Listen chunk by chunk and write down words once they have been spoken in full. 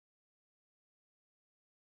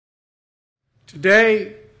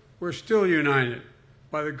Today, we're still united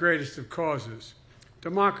by the greatest of causes: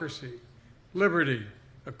 democracy, liberty,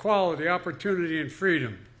 equality, opportunity, and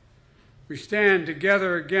freedom. We stand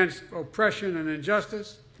together against oppression and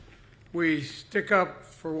injustice. We stick up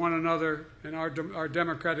for one another and our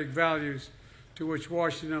democratic values to which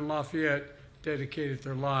Washington and Lafayette dedicated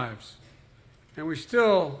their lives. And we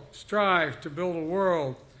still strive to build a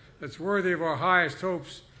world that's worthy of our highest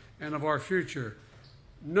hopes and of our future,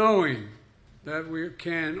 knowing that we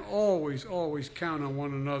can always, always count on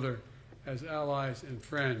one another as allies and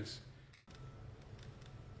friends.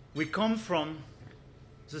 We come from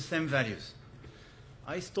the same values.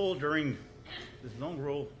 I stole during this long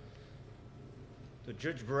row to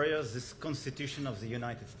Judge Breyer's this Constitution of the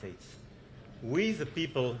United States. We the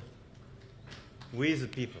people, we the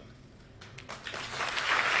people.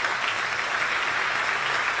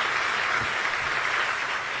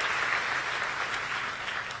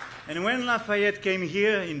 And when Lafayette came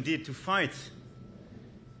here, indeed, to fight,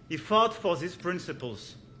 he fought for these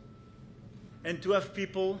principles and to have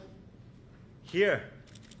people here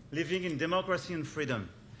living in democracy and freedom.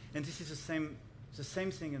 And this is the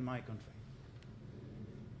same thing in my country.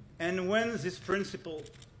 And when these principles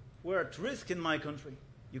were at risk in my country,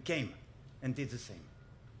 you came and did the same.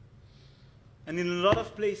 And in a lot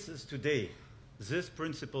of places today, these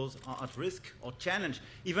principles are at risk or challenged,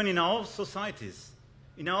 even in our societies.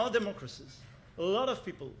 In our democracies, a lot of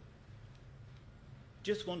people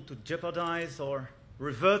just want to jeopardize or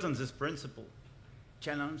revert on this principle,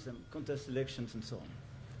 challenge them, contest elections, and so on.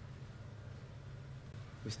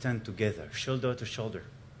 We stand together, shoulder to shoulder,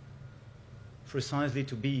 precisely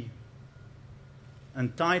to be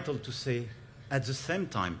entitled to say, at the same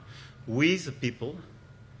time, we the people,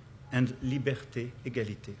 and liberté,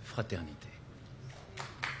 égalité, fraternité.